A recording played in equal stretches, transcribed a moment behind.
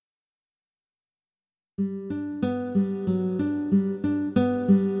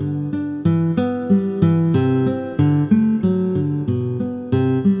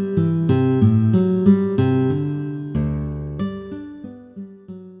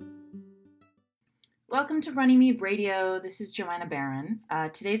Welcome to Runnymede Radio. This is Joanna Barron.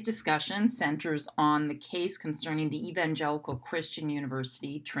 Today's discussion centers on the case concerning the Evangelical Christian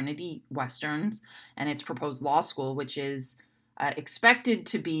University, Trinity Westerns, and its proposed law school, which is expected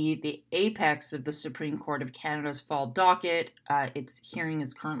to be the apex of the Supreme Court of Canada's fall docket. Its hearing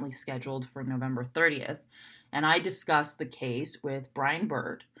is currently scheduled for November 30th. And I discussed the case with Brian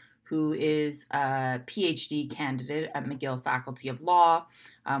Bird, who is a PhD candidate at McGill Faculty of Law,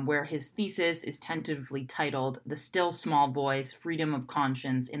 where his thesis is tentatively titled The Still Small Voice, Freedom of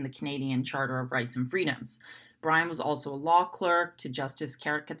Conscience in the Canadian Charter of Rights and Freedoms. Brian was also a law clerk to Justice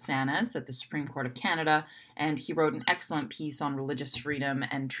Karakatsanis at the Supreme Court of Canada, and he wrote an excellent piece on religious freedom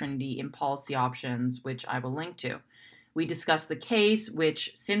and Trinity in policy options, which I will link to. We discussed the case,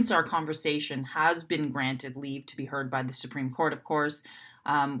 which, since our conversation, has been granted leave to be heard by the Supreme Court, of course.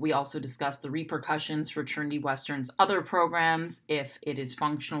 We also discussed the repercussions for Trinity Western's other programs if it is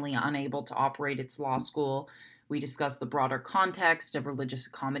functionally unable to operate its law school. We discussed the broader context of religious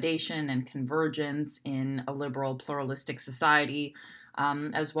accommodation and convergence in a liberal pluralistic society,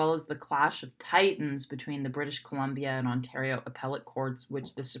 as well as the clash of titans between the British Columbia and Ontario appellate courts,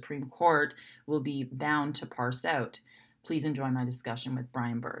 which the Supreme Court will be bound to parse out. Please enjoy my discussion with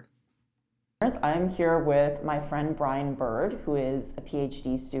Brian Bird. I'm here with my friend Brian Bird, who is a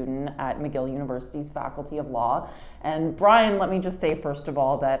PhD student at McGill University's Faculty of Law. And Brian, let me just say first of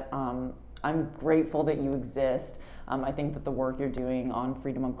all that I'm grateful that you exist. I think that the work you're doing on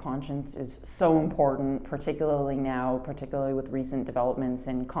freedom of conscience is so important, particularly now, particularly with recent developments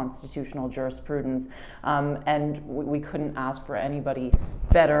in constitutional jurisprudence. And we couldn't ask for anybody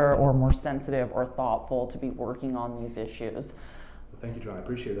better or more sensitive or thoughtful to be working on these issues. Thank you, John. I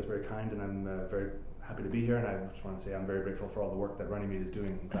appreciate it. That's very kind, and I'm very happy to be here. And I just want to say I'm very grateful for all the work that Runnymede is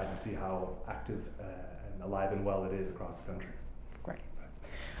doing. I'm glad to see how active and alive and well it is across the country. Great.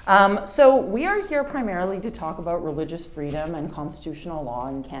 So we are here primarily to talk about religious freedom and constitutional law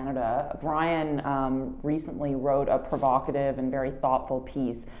in Canada. Brian recently wrote a provocative and very thoughtful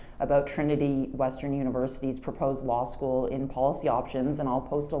piece about Trinity Western University's proposed law school in policy options, and I'll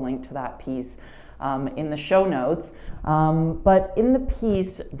post a link to that piece in the show notes. But in the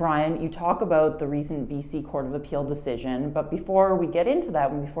piece, Brian, you talk about the recent BC Court of Appeal decision. But before we get into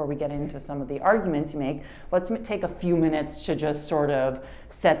that, and before we get into some of the arguments you make, let's take a few minutes to just sort of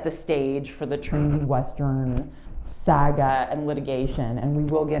set the stage for the Trinity Western saga and litigation. And we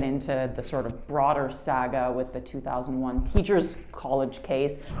will get into the sort of broader saga with the 2001 Teachers College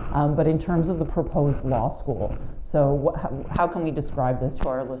case, but in terms of the proposed law school. So how can we describe this to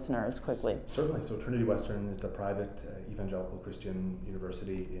our listeners quickly? Certainly. So Trinity Western is a private evangelical Christian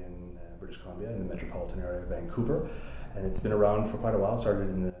university in British Columbia, in the metropolitan area of Vancouver. And it's been around for quite a while, started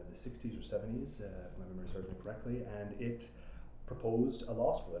in the 60s or 70s, if my memory serves me correctly. And it proposed a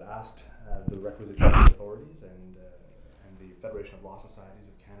law school. It asked the requisite authorities and the Federation of Law Societies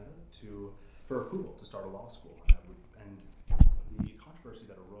of Canada for approval to start a law school. And the controversy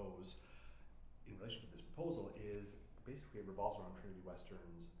that arose in relation to this proposal is basically it revolves around Trinity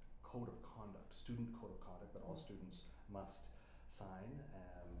Western's code of conduct, student code of conduct that all students must sign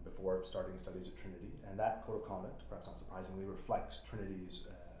before starting studies at Trinity. And that code of conduct, perhaps not surprisingly, reflects Trinity's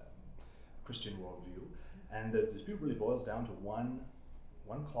Christian worldview. And the dispute really boils down to one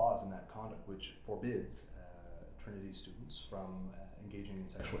clause in that conduct which forbids Trinity students from engaging in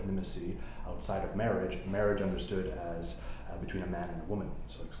sexual intimacy outside of marriage understood as between a man and a woman,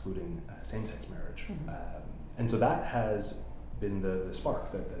 so excluding same-sex marriage. And so that has been the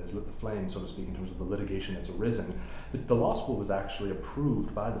spark that has lit the flame, so to speak, in terms of the litigation that's arisen. The law school was actually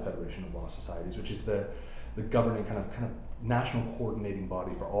approved by the Federation of Law Societies, which is the governing kind of national coordinating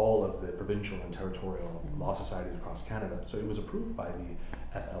body for all of the provincial and territorial law societies across Canada. So it was approved by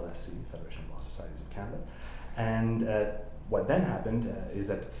the FLSC, Federation of Law Societies of Canada. And what then happened is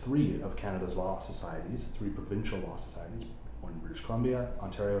that three of Canada's law societies, three provincial law societies, one in British Columbia,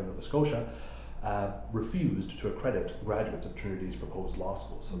 Ontario, and Nova Scotia, refused to accredit graduates of Trinity's proposed law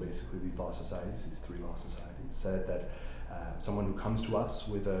school. So basically these law societies, these three law societies, said that someone who comes to us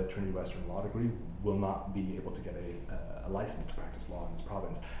with a Trinity Western law degree will not be able to get a license to practice law in this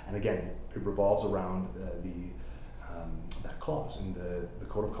province. And again, it revolves around that clause in the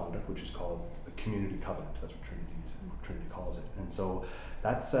Code of Conduct, which is called the Community Covenant. That's what Trinity calls it. And so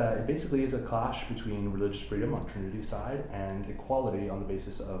that's it basically is a clash between religious freedom on Trinity's side and equality on the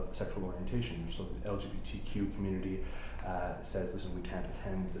basis of sexual orientation. So the LGBTQ community says, listen, we can't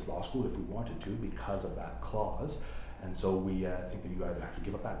attend this law school if we wanted to because of that clause. And so we think that you either have to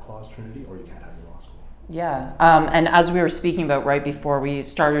give up that clause, Trinity, or you can't have your law school. Yeah, and as we were speaking about right before we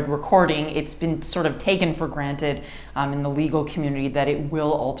started recording, it's been sort of taken for granted in the legal community that it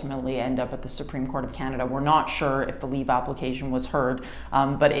will ultimately end up at the Supreme Court of Canada. We're not sure if the leave application was heard,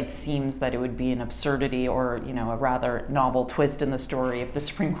 but it seems that it would be an absurdity or, a rather novel twist in the story if the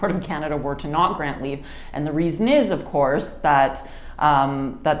Supreme Court of Canada were to not grant leave. And the reason is, of course, that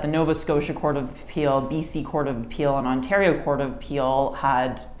the Nova Scotia Court of Appeal, BC Court of Appeal, and Ontario Court of Appeal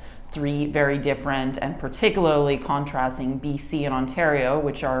had three very different and particularly contrasting BC and Ontario,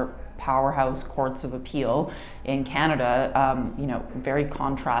 which are powerhouse courts of appeal in Canada, very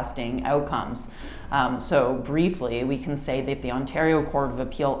contrasting outcomes. So briefly, we can say that the Ontario Court of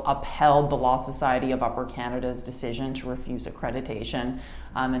Appeal upheld the Law Society of Upper Canada's decision to refuse accreditation.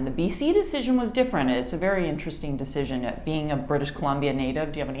 And the BC decision was different. It's a very interesting decision. Being a British Columbia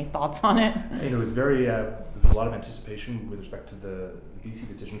native, do you have any thoughts on it? It's very, there's a lot of anticipation with respect to the BC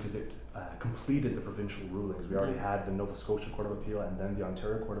decision because it completed the provincial rulings. We already had the Nova Scotia Court of Appeal and then the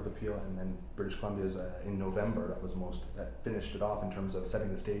Ontario Court of Appeal and then British Columbia's in November. That finished it off in terms of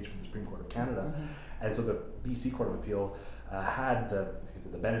setting the stage for the Supreme Court of Canada. Mm-hmm. And so the BC Court of Appeal had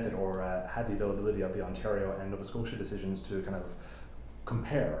the benefit or had the availability of the Ontario and Nova Scotia decisions to kind of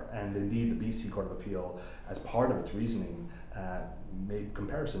compare, and indeed the BC Court of Appeal, as part of its reasoning, made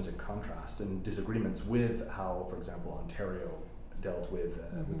comparisons and contrasts and disagreements with how, for example, Ontario dealt with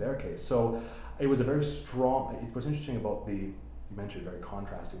their case. So it was a very strong. What's interesting about you mentioned very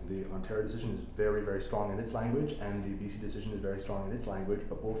contrasting. The Ontario decision is very, very strong in its language, and the BC decision is very strong in its language,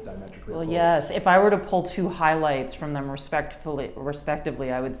 but both diametrically opposed. Well, yes. If I were to pull two highlights from them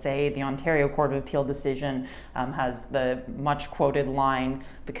respectively, I would say the Ontario Court of Appeal decision has the much quoted line,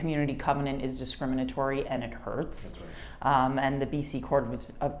 "The community covenant is discriminatory and it hurts." That's right. And the BC Court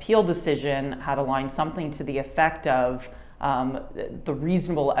of Appeal decision had a line something to the effect of, the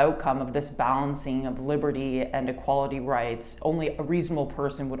reasonable outcome of this balancing of liberty and equality rights, only a reasonable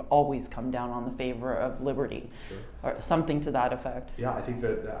person would always come down on the favor of liberty. Sure. Or something to that effect. Yeah, I think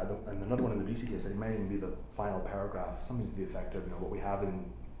that, and another one in the BC case, it may even be the final paragraph, something to the effect of, what we have in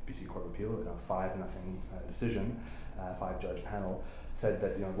BC Court of Appeal, 5-0 decision, 5-judge panel, said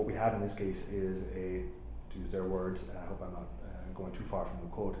that, what we have in this case is to use their words, I hope I'm not going too far from the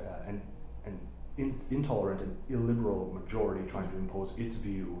quote, an intolerant and illiberal majority trying to impose its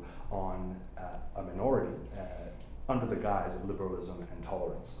view on a minority under the guise of liberalism and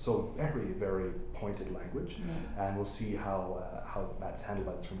tolerance. So very, very pointed language, and we'll see how that's handled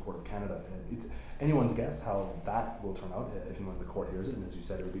by the Supreme Court of Canada. It's anyone's guess how that will turn out if and when the court hears it, and as you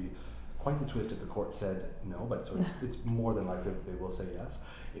said, it would be quite the twist if the court said no, but so it's more than likely that they will say yes.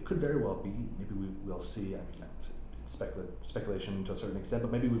 It could very well be, maybe we will see, speculation to a certain extent, but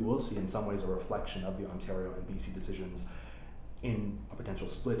maybe we will see in some ways a reflection of the Ontario and BC decisions in a potential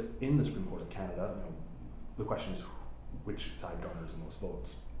split in the Supreme Court of Canada. The question is which side garners the most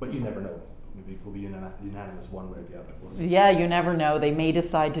votes, but you never know. Maybe it will be unanimous one way or the other. We'll see. Yeah, you never know. They may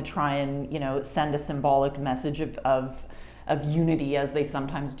decide to try and send a symbolic message of unity, as they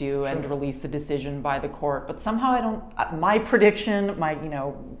sometimes do, sure, and release the decision by the court. But somehow my prediction, my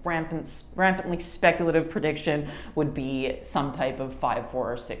rampantly speculative prediction would be some type of 5-4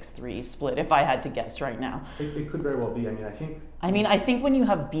 or 6-3 split, if I had to guess right now. It could very well be. I think when you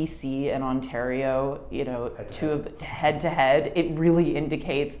have BC and Ontario, two of head to head, it really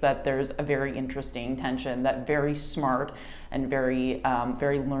indicates that there's a very interesting tension that very smart and very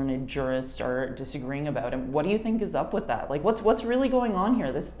learned jurists are disagreeing about. And what do you think is up with that? Like, what's really going on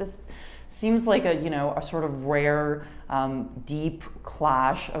here? This seems like a sort of rare, deep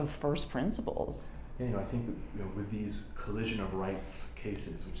clash of first principles. Yeah, I think that with these collision of rights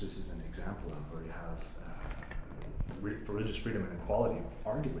cases, which this is an example of, where you have religious freedom and equality,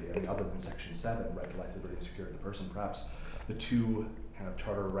 arguably, other than Section 7, right to life, liberty, and security of the person, perhaps the two kind of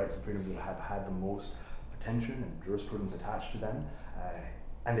charter rights and freedoms that have had the most attention and jurisprudence attached to them,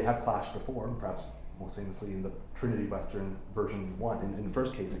 and they have clashed before, perhaps most famously in the Trinity Western version 1. In the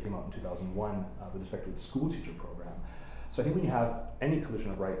first case that came out in 2001 with respect to the school teacher program. So I think when you have any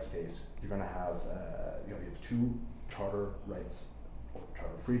collision of rights case, you're going to have you have two charter rights or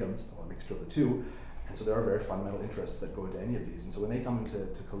charter freedoms, or a mixture of the two, and so there are very fundamental interests that go into any of these. And so when they come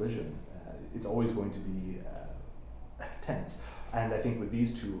into collision, it's always going to be tense. And I think with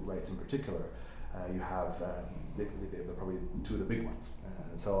these two rights in particular, you have they're probably two of the big ones.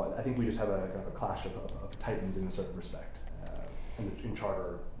 So I think we just have a kind of a clash of titans in a certain respect in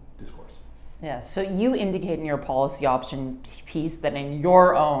charter discourse. Yeah, so you indicate in your policy option piece that in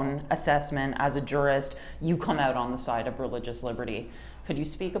your own assessment as a jurist, you come out on the side of religious liberty. Could you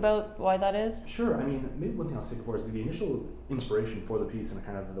speak about why that is? Sure. I mean, maybe one thing I'll say before is the initial inspiration for the piece and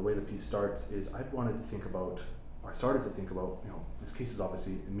kind of the way the piece starts is I started to think about, this case is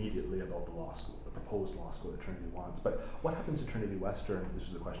obviously immediately about the law school, the proposed law school that Trinity wants. But what happens to Trinity Western? This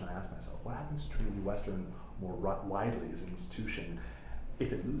was the question I asked myself. What happens to Trinity Western more widely as an institution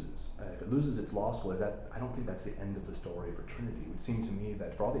if it loses? If it loses its law school, I don't think that's the end of the story for Trinity. It would seem to me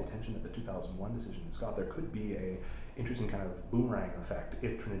that for all the attention that the 2001 decision has got, there could be a interesting kind of boomerang effect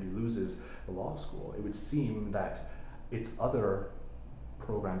if Trinity loses the law school. It would seem that its other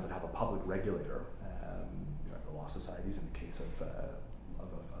programs that have a public regulator, the law societies in the case of the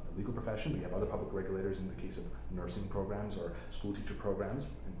legal profession, we have other public regulators in the case of nursing programs or school teacher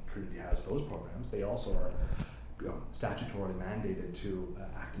programs, and Trinity has those programs. They also are statutorily mandated to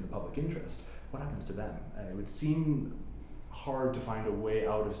act in the public interest. What happens to them? It would seem hard to find a way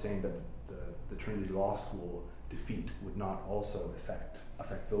out of saying that the Trinity Law School defeat would not also affect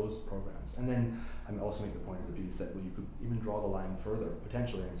those programs. And then I also make the point of the piece that you could even draw the line further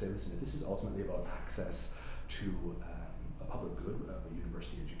potentially and say, listen, if this is ultimately about access to a public good of a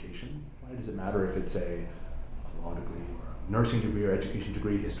university education, why does it matter if it's a law degree or a nursing degree or education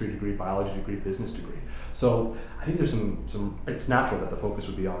degree, history degree, biology degree, business degree? So I think there's some it's natural that the focus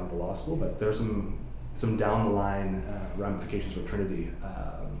would be on the law school, but there's some down the line ramifications for Trinity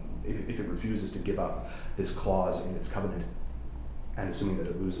if it refuses to give up this clause in its covenant, and assuming that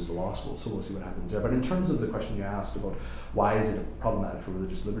it loses the law school. So we'll see what happens there. But in terms of the question you asked about why is it problematic for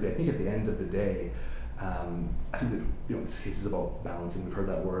religious liberty, I think at the end of the day, I think that this case is about balancing. We've heard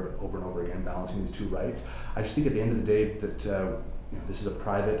that word over and over again, balancing these two rights. I just think at the end of the day that this is a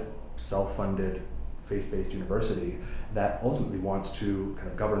private, self-funded, faith-based university that ultimately wants to kind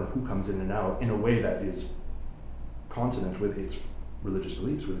of govern who comes in and out in a way that is consonant with its religious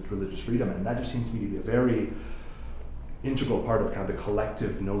beliefs, with its religious freedom, and that just seems to me to be a very integral part of kind of the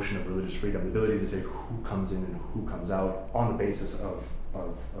collective notion of religious freedom, the ability to say who comes in and who comes out on the basis of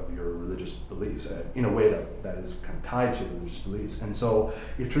your religious beliefs in a way that is kind of tied to religious beliefs. And so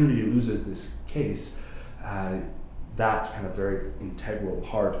if Trinity loses this case, that kind of very integral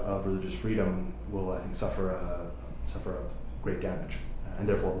part of religious freedom will, I think, suffer great damage, and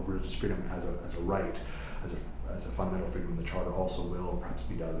therefore religious freedom as a right, as a fundamental freedom in the Charter also will perhaps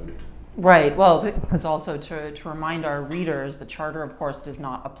be diluted. Right. Well, because also to remind our readers, the Charter, of course, does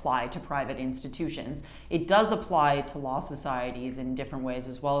not apply to private institutions. It does apply to law societies in different ways,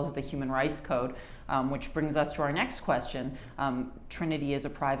 as well as the Human Rights Code, which brings us to our next question. Trinity is a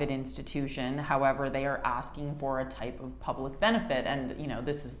private institution. However, they are asking for a type of public benefit, and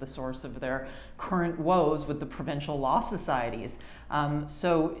this is the source of their current woes with the provincial law societies. Don't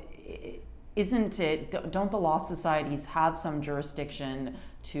the law societies have some jurisdiction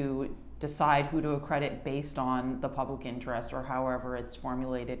to decide who to accredit based on the public interest, or however it's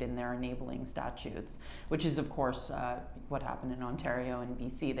formulated in their enabling statutes, which is, of course, what happened in Ontario and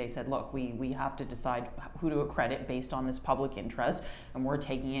BC. They said, look, we have to decide who to accredit based on this public interest, and we're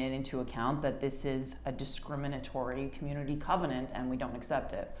taking it into account that this is a discriminatory community covenant, and we don't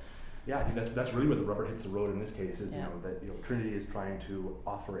accept it. Yeah, I think that's really where the rubber hits the road in this case. Is that Trinity is trying to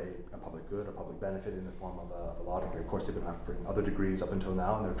offer a public good, a public benefit in the form of a law degree. Of course, they've been offering other degrees up until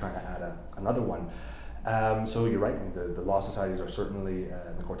now, and they're trying to add another one. So you're right. I mean, the law societies are certainly,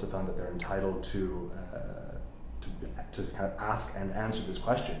 and the courts have found that they're entitled to kind of ask and answer this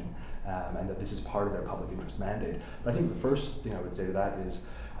question, and that this is part of their public interest mandate. But I think the first thing I would say to that is,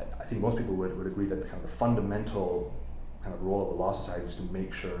 I think most people would agree that the kind of the fundamental kind of role of the law society is to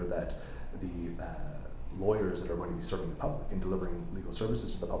make sure that the lawyers that are going to be serving the public and delivering legal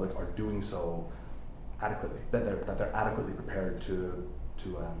services to the public are doing so adequately, that they're adequately prepared to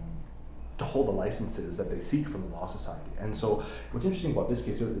hold the licenses that they seek from the law society. And so what's interesting about this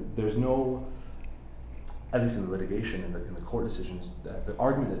case, there's no, at least in the litigation, in the court decisions, the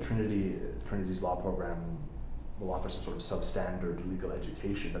argument that Trinity's law program will offer some sort of substandard legal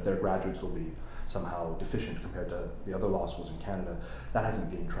education, that their graduates will be somehow deficient compared to the other law schools in Canada, that hasn't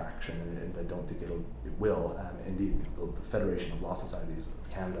gained traction, and I don't think it will. Indeed, the Federation of Law Societies of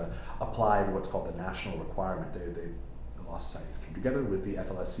Canada applied what's called the national requirement. The law societies came together with the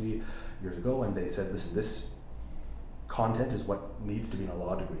FLSC years ago, and they said, listen, this content is what needs to be in a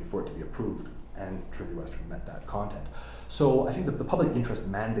law degree for it to be approved, and Trinity Western met that content. So I think that the public interest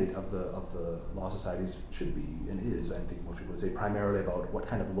mandate of the law societies should be, and is, I think most people would say, primarily about what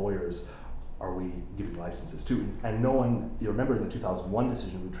kind of lawyers are we giving licenses to. And no one, you remember in the 2001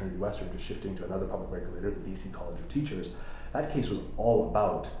 decision with Trinity Western just shifting to another public regulator, the BC College of Teachers, that case was all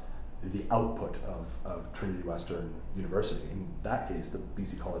about the output of Trinity Western University. In that case, the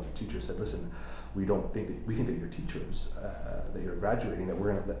BC College of Teachers said, listen, we think that your teachers that you're graduating,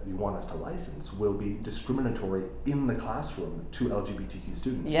 that you want us to license, will be discriminatory in the classroom to LGBTQ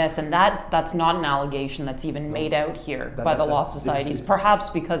students. Yes, and that's not an allegation that's even made out here by the law societies, perhaps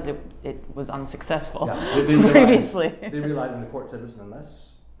because it was unsuccessful previously. They relied, and the court said, listen,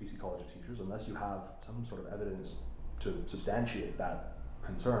 unless BC College of Teachers, unless you have some sort of evidence to substantiate that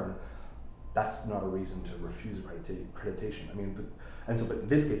concern, that's not a reason to refuse accreditation. I mean, but in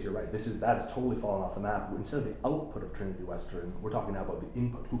this case, you're right. That has totally fallen off the map. Instead of the output of Trinity Western, we're talking now about the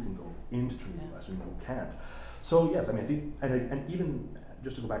input. Who can go into Trinity Western and who can't? So yes, I mean, I think, and even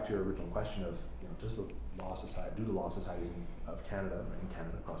just to go back to your original question of, does the law societies of Canada and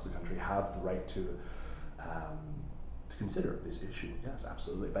Canada across the country have the right to consider this issue? Yes,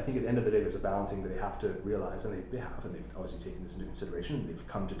 absolutely. But I think at the end of the day, there's a balancing that they have to realize, and they've obviously taken this into consideration, and they've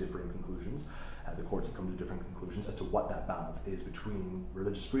come to differing conclusions. The courts have come to different conclusions as to what that balance is between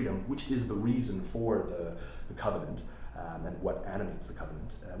religious freedom, which is the reason for the covenant, and what animates the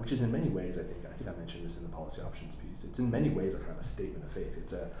covenant, which is in many ways, I think I mentioned this in the policy options piece, it's in many ways a kind of a statement of faith.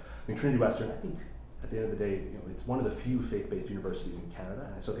 Trinity Western, I think, at the end of the day, it's one of the few faith-based universities in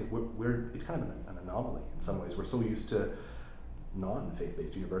Canada, and so I think it's kind of an anomaly in some ways. We're so used to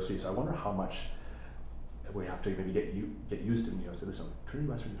non-faith-based universities, so I wonder how much we have to maybe get used to. Say, listen, Trinity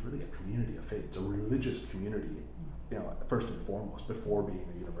Western is really a community of faith. It's a religious community, first and foremost, before being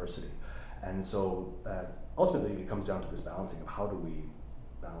a university. And so ultimately, it comes down to this balancing of how do we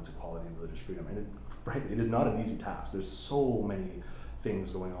balance equality and religious freedom. And frankly, it is not an easy task. There's so many things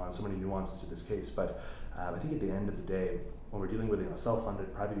going on, so many nuances to this case. But I think at the end of the day, when we're dealing with a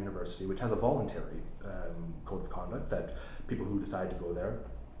self-funded private university, which has a voluntary code of conduct that people who decide to go there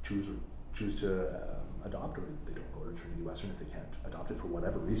choose to adopt, or they don't go to Trinity Western if they can't adopt it for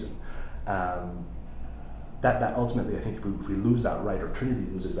whatever reason. That ultimately, I think if we lose that right, or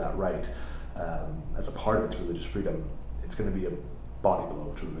Trinity loses that right as a part of its religious freedom, it's going to be a body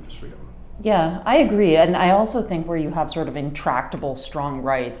blow to religious freedom. Yeah, I agree. And I also think where you have sort of intractable, strong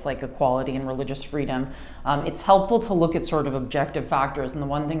rights like equality and religious freedom, it's helpful to look at sort of objective factors. And the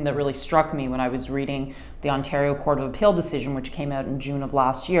one thing that really struck me when I was reading the Ontario Court of Appeal decision, which came out in June of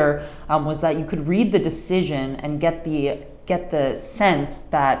last year, was that you could read the decision and get the sense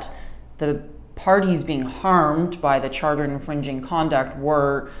that the parties being harmed by the charter infringing conduct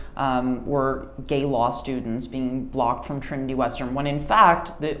were gay law students being blocked from Trinity Western, when in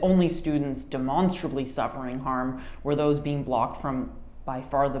fact the only students demonstrably suffering harm were those being blocked from by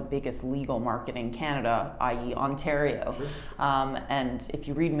far the biggest legal market in Canada, i.e. Ontario. Sure. And if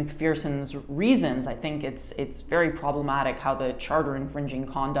you read McPherson's reasons, I think it's very problematic how the charter infringing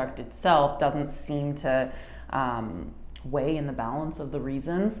conduct itself doesn't seem to weigh in the balance of the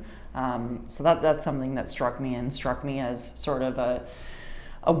reasons. So that's something that struck me as sort of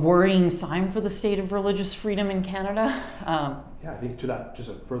a worrying sign for the state of religious freedom in Canada. I think to that, just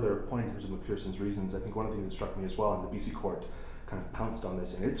a further point in terms of McPherson's reasons, I think one of the things that struck me as well, and the BC court kind of pounced on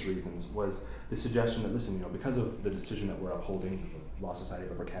this in its reasons, was the suggestion that, listen, because of the decision that we're upholding, the Law Society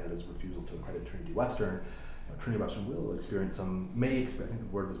of Upper Canada's refusal to accredit Trinity Western, Trinity Western will experience may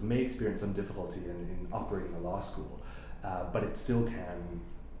experience some difficulty in operating a law school, but it still can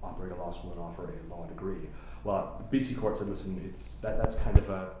operate a law school and offer a law degree. Well, the BC court said, listen, that's kind of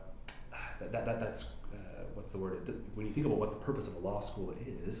that's what's the word? When you think about what the purpose of a law school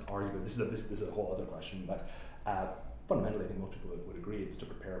is, arguably this is a whole other question, but fundamentally, I think most people would agree it's to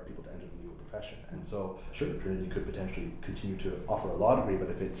prepare people to enter the legal profession. And so, sure, Trinity could potentially continue to offer a law degree, but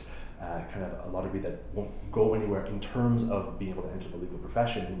if it's kind of a law degree that won't go anywhere in terms of being able to enter the legal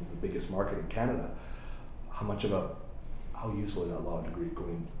profession, the biggest market in Canada, how useful is that law degree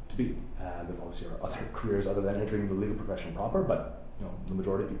going to be? There obviously are other careers other than entering the legal profession proper, but the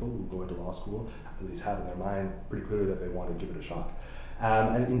majority of people who go into law school at least have in their mind pretty clearly that they want to give it a shot.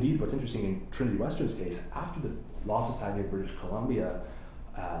 And indeed, what's interesting in Trinity Western's case, after the Law Society of British Columbia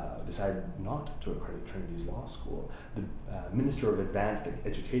decided not to accredit Trinity's law school, the Minister of Advanced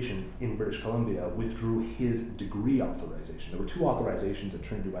Education in British Columbia withdrew his degree authorization. There were two authorizations that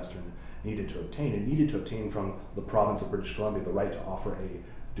Trinity Western needed to obtain. It needed to obtain from the province of British Columbia the right to offer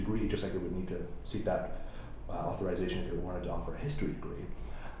a degree, just like it would need to seek that authorization if it wanted to offer a history degree.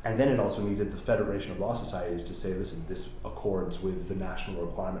 And then it also needed the Federation of Law Societies to say, listen, this accords with the national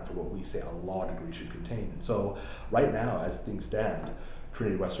requirement for what we say a law degree should contain. And so right now, as things stand,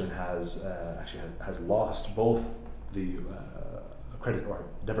 Trinity Western has lost both the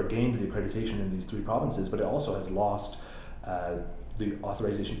never gained the accreditation in these three provinces, but it also has lost the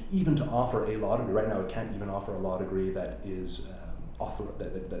authorization even to offer a law degree. Right now, it can't even offer a law degree that is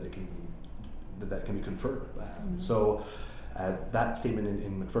that can be conferred. So that statement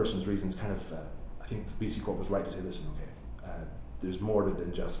in McPherson's reasons kind of, I think the BC Court was right to say, listen, okay, there's more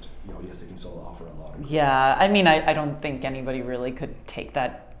than just, yes, they can still offer a lot of. Yeah, I mean, I don't think anybody really could take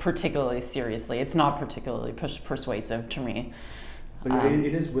that particularly seriously. It's not particularly persuasive to me. But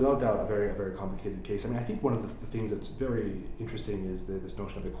it is without doubt a very, very complicated case. I mean, I think one of the things that's very interesting is this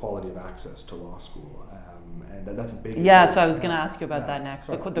notion of equality of access to law school, and that's a big issue. So I was going to ask you about that next.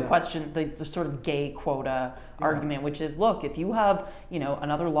 The question, the sort of gay quota argument, which is, look, if you have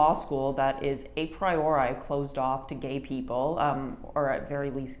another law school that is a priori closed off to gay people, or at very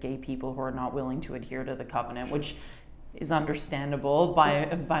least gay people who are not willing to adhere to the covenant, which is understandable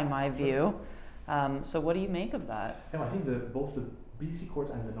by my view. So what do you make of that? I think both the BC courts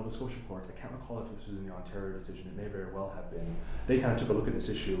and the Nova Scotia courts, I can't recall if this was in the Ontario decision, it may very well have been, they kind of took a look at this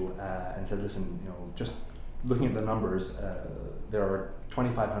issue and said, listen, just looking at the numbers, there are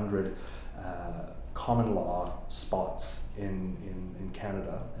 2,500 common law spots in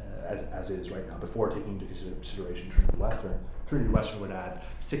Canada as is right now, before taking into consideration Trinity Western. Trinity Western would add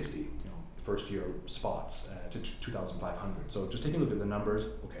 60 first year spots to 2,500. So just taking a look at the numbers,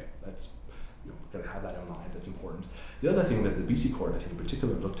 okay, that's got to have that in mind. That's important. The other thing that the BC Court, I think in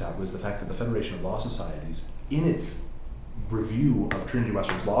particular, looked at was the fact that the Federation of Law Societies, in its review of Trinity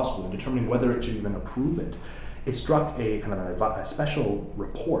Western's law school and determining whether it should even approve it, it struck a kind of a special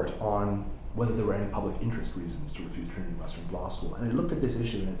report on whether there were any public interest reasons to refuse Trinity Western's law school. And it looked at this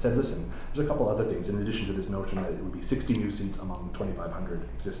issue and it said, listen, there's a couple other things in addition to this notion that it would be 60 new seats among 2,500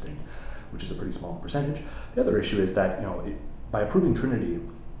 existing, which is a pretty small percentage. The other issue is that by approving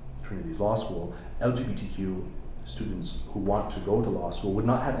Trinity's law school, LGBTQ students who want to go to law school would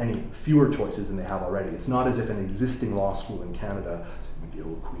not have any fewer choices than they have already. It's not as if an existing law school in Canada,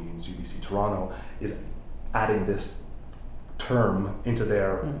 McGill, Queen's, UBC, Toronto, is adding this term into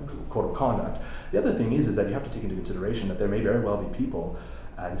their code of conduct. The other thing is that you have to take into consideration that there may very well be people,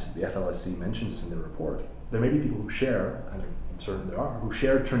 and the FLSC mentions this in their report, there may be people who share, and I'm certain there are, who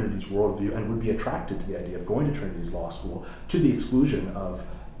share Trinity's worldview and would be attracted to the idea of going to Trinity's law school to the exclusion of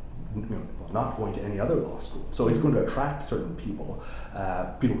not going to any other law school. So it's going to attract certain people,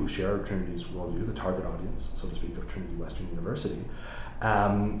 people who share Trinity's worldview, the target audience, so to speak, of Trinity Western University.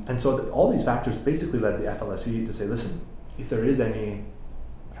 And so all these factors basically led the FLSE to say, listen, if there is any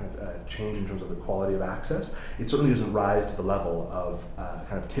kind of change in terms of the quality of access, it certainly doesn't rise to the level of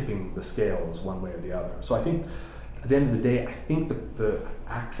kind of tipping the scales one way or the other. So I think at the end of the day, I think the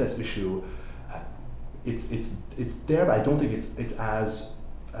access issue, it's there, but I don't think it's as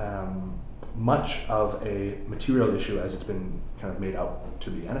much of a material issue as it's been kind of made out to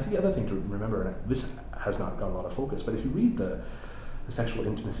be. And I think the other thing to remember, and this has not got a lot of focus, but if you read the sexual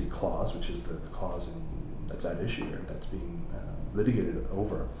intimacy clause, which is the clause that's at issue here, that's being litigated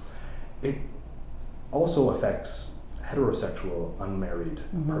over, it also affects heterosexual unmarried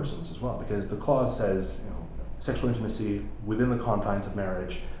persons as well, because the clause says, sexual intimacy within the confines of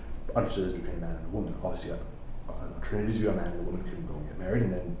marriage understood as between a man and a woman. Obviously, Trinity's view, a man and a woman can go and get married,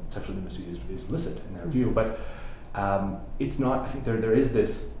 and then sexual intimacy is licit in their view. But it's not. I think there is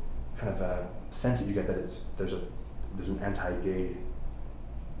this kind of a sense that you get that there's an anti-gay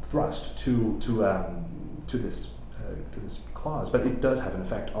thrust to this clause, but it does have an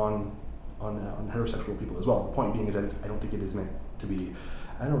effect on heterosexual people as well. The point being is that I don't think it is meant to be.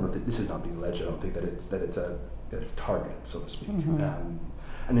 I don't know if this is not being alleged. I don't think that it's targeted, so to speak. And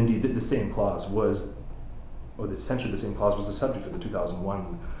indeed, the same clause was. Essentially the same clause was the subject of the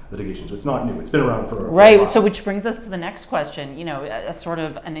 2001 litigation, so it's not new. It's been around for a while. So which brings us to the next question. A sort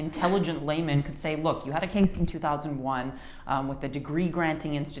of an intelligent layman could say, look, you had a case in 2001 with a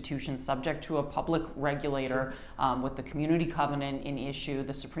degree-granting institution subject to a public regulator with the community covenant in issue.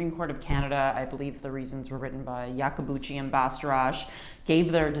 The Supreme Court of Canada, I believe the reasons were written by Iacobucci and Bastarache,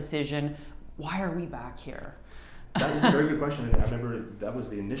 gave their decision. Why are we back here? That was a very good question. I remember that was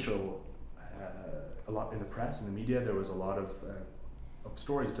the initial... a lot in the press and the media, there was a lot of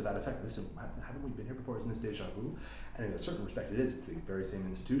stories to that effect. Listen, haven't we been here before? Isn't this deja vu? And in a certain respect, it is. It's the very same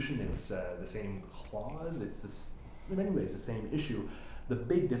institution. It's the same clause. It's this, in many ways, the same issue. The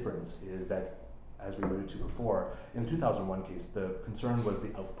big difference is that, as we alluded to before, in the 2001 case, the concern was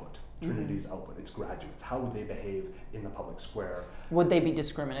the output, Trinity's output, its graduates. How would they behave in the public square? Would they be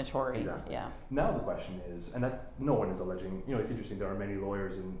discriminatory? Exactly. Yeah. Now the question is, and that no one is alleging, it's interesting, there are many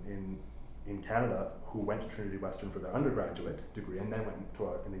lawyers in Canada who went to Trinity Western for their undergraduate degree and then went to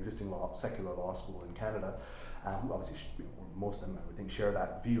an existing secular law school in Canada, who obviously, most of them I would think share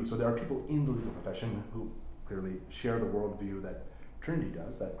that view. So there are people in the legal profession who clearly share the worldview that Trinity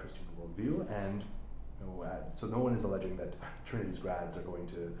does, that Christian worldview, and So no one is alleging that Trinity's grads are going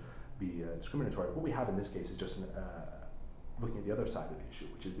to be discriminatory. What we have in this case is just looking at the other side of the issue,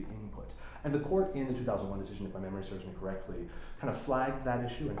 which is the input. And the court in the 2001 decision, if my memory serves me correctly, kind of flagged that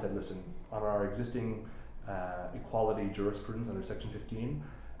issue and said, listen, on our existing equality jurisprudence under Section 15,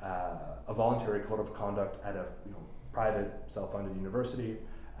 a voluntary code of conduct at a private self-funded university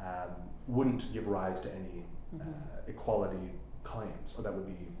wouldn't give rise to any equality claims, or that would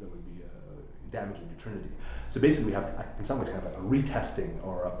be damaging to Trinity. So basically we have, in some ways, kind of a retesting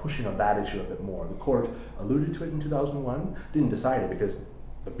or a pushing of that issue a bit more. The court alluded to it in 2001, didn't decide it because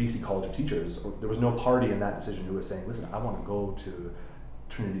the BC College of Teachers, there was no party in that decision who was saying, listen, I want to go to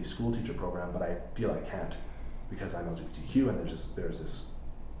Trinity's school teacher program, but I feel I can't because I'm LGBTQ, and there's this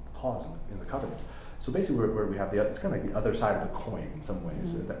clause in the covenant. So basically where we have it's kind of like the other side of the coin in some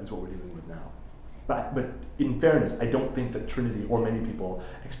ways. That is what we're dealing with now. But in fairness, I don't think that Trinity or many people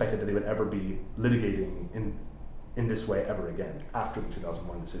expected that they would ever be litigating in this way ever again after the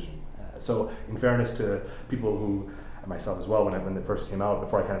 2001 decision. So in fairness to people who, and myself as well, when it first came out,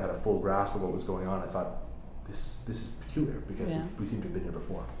 before I kind of had a full grasp of what was going on, I thought, this is peculiar because we seem to have been here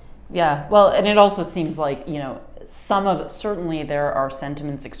before. Yeah, well, and it also seems like, certainly there are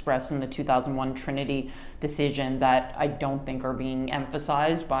sentiments expressed in the 2001 Trinity decision that I don't think are being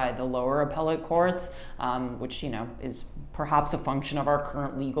emphasized by the lower appellate courts, which, is perhaps a function of our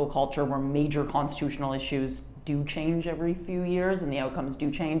current legal culture where major constitutional issues do change every few years and the outcomes do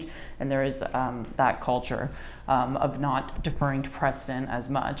change. And there is that culture of not deferring to precedent as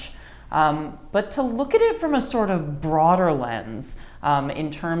much. But to look at it from a sort of broader lens, in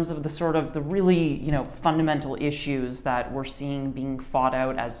terms of the really, fundamental issues that we're seeing being fought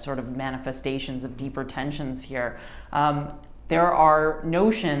out as sort of manifestations of deeper tensions here, there are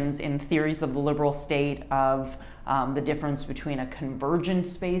notions in theories of the liberal state of the difference between a convergent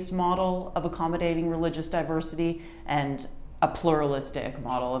space model of accommodating religious diversity and a pluralistic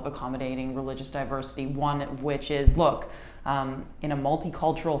model of accommodating religious diversity, one of which is, in a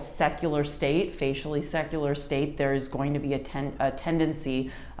multicultural secular state, facially secular state, there is going to be a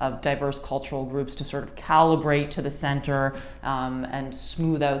tendency of diverse cultural groups to sort of calibrate to the center and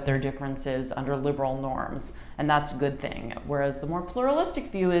smooth out their differences under liberal norms. And that's a good thing. Whereas the more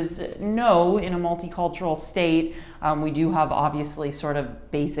pluralistic view is, no, in a multicultural state, we do have obviously sort of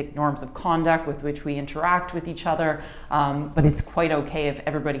basic norms of conduct with which we interact with each other, but it's quite okay if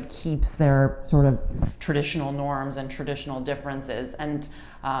everybody keeps their sort of traditional norms and traditional differences. And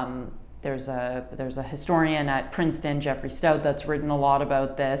there's a historian at Princeton, Jeffrey Stout, that's written a lot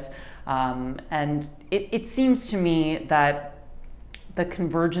about this. And it seems to me that the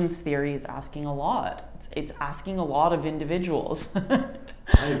convergence theory is asking a lot. It's asking a lot of individuals.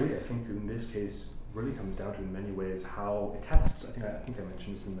 I agree. I think in this case really comes down to, in many ways, how it tests, I think I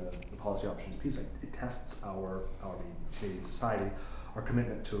mentioned this in the policy options piece, it tests our Canadian society, our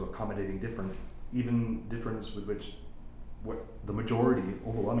commitment to accommodating difference, even difference with which what the majority,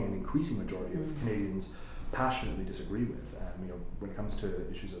 overwhelming and increasing majority of Canadians passionately disagree with. When it comes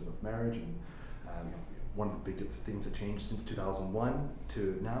to issues of marriage, and one of the big things that changed since 2001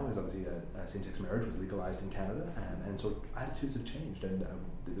 to now is obviously same-sex marriage was legalized in Canada, and so attitudes have changed, and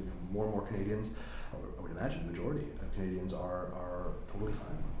more and more Canadians, I would imagine the majority of Canadians are totally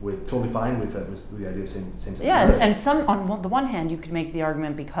fine with the idea of same-sex marriage. And some, on the one hand, you could make the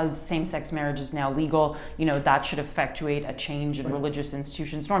argument because same-sex marriage is now legal, that should effectuate a change in religious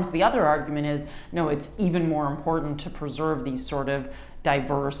institutions' norms. The other argument is, no, it's even more important to preserve these sort of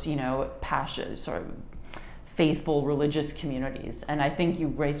diverse, passions, sort of faithful religious communities. And I think you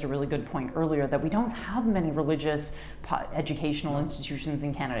raised a really good point earlier that we don't have many religious educational institutions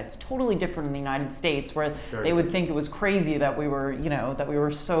in Canada. It's totally different in the United States, where they would think it was crazy that we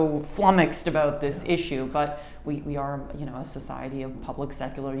were so flummoxed about this issue. But we are, a society of public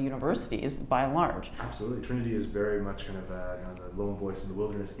secular universities by and large. Absolutely. Trinity is very much kind of the lone voice in the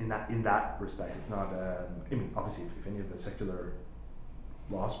wilderness in that respect. It's not, obviously if any of the secular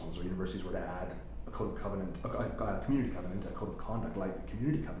law schools or universities were to add a code of covenant, a community covenant, a code of conduct like the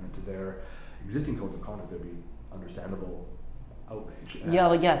community covenant to their existing codes of conduct, there'd be understandable outrage.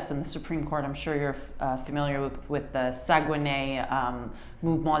 Yes, and the Supreme Court, I'm sure you're familiar with the Saguenay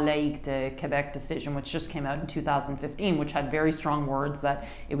Mouvement Laïque de Québec decision, which just came out in 2015, which had very strong words that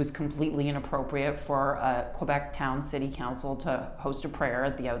it was completely inappropriate for Quebec Town City Council to host a prayer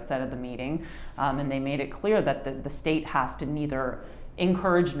at the outset of the meeting. And they made it clear that the state has to neither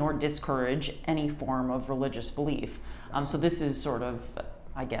encourage nor discourage any form of religious belief. So this is sort of,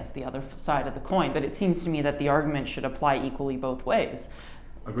 I guess, the other side of the coin. But it seems to me that the argument should apply equally both ways.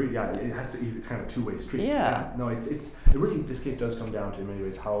 Agreed. Yeah, it has to. It's kind of a two-way street. Yeah. No, it really. This case does come down to, in many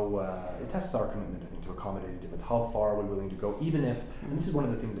ways, how it tests our commitment. I think to accommodate a difference. How far are we willing to go, even if? And this is one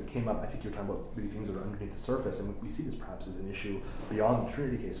of the things that came up. I think you're talking about really things that are underneath the surface, and we see this perhaps as an issue beyond the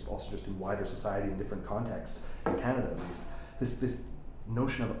Trinity case, but also just in wider society in different contexts, in Canada at least. This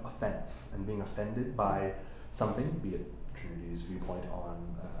notion of offense and being offended by something, be it Trinity's viewpoint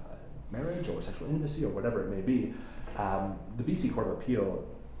on marriage or sexual intimacy or whatever it may be. The BC Court of Appeal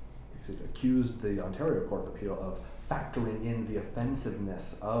accused the Ontario Court of Appeal of factoring in the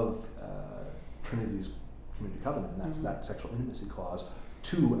offensiveness of Trinity's community covenant, and that's that sexual intimacy clause,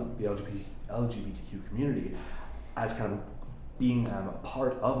 to the LGBTQ community as kind of being a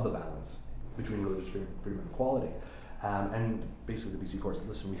part of the balance between religious freedom and equality. And basically the BC Court said,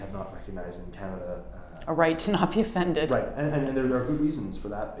 listen, we have not recognized in Canada a right to not be offended. Right, and there are good reasons for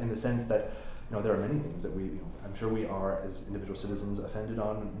that, in the sense that there are many things that I'm sure we are as individual citizens offended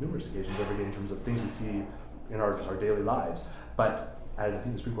on numerous occasions every day in terms of things we see in our daily lives. But as I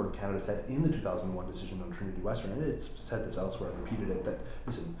think the Supreme Court of Canada said in the 2001 decision on Trinity Western, and it's said this elsewhere and repeated it, that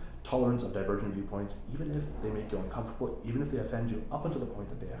listen, tolerance of divergent viewpoints, even if they make you uncomfortable, even if they offend you, up until the point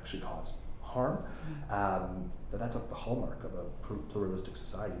that they actually cause harm, that's the hallmark of a pluralistic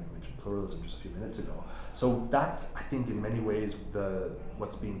society. You mentioned pluralism just a few minutes ago. So that's, I think, in many ways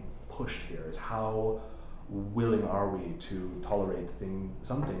what's being pushed here is how willing are we to tolerate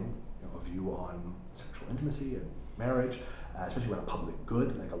something, a view on sexual intimacy and marriage, especially when a public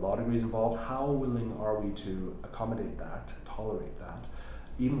good, like a law degree is involved. How willing are we to accommodate that, tolerate that,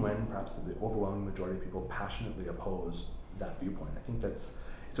 even when perhaps the overwhelming majority of people passionately oppose that viewpoint? I think that's.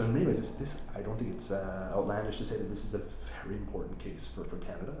 So in many ways, this I don't think it's outlandish to say that this is a very important case for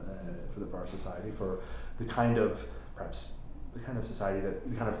Canada, for our society, for the kind of society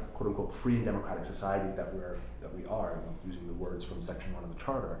the kind of quote unquote free and democratic society that we are, using the words from Section 1 of the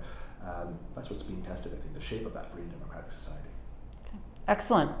Charter. That's what's being tested. I think the shape of that free and democratic society. Okay.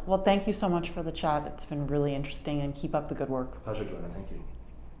 Excellent. Well, thank you so much for the chat. It's been really interesting, and keep up the good work. Pleasure, Joanna. Thank you.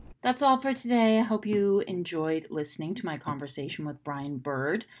 That's all for today. I hope you enjoyed listening to my conversation with Brian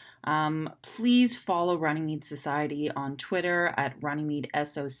Bird. Please follow Runnymede Society on Twitter at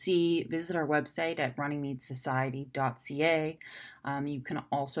RunningmedeSOC. Visit our website at runningmedesociety.ca. You can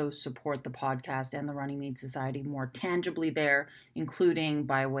also support the podcast and the Runnymede Society more tangibly there, including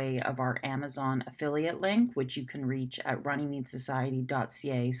by way of our Amazon affiliate link, which you can reach at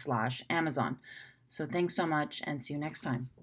runningmedesociety.ca/Amazon. So thanks so much, and see you next time.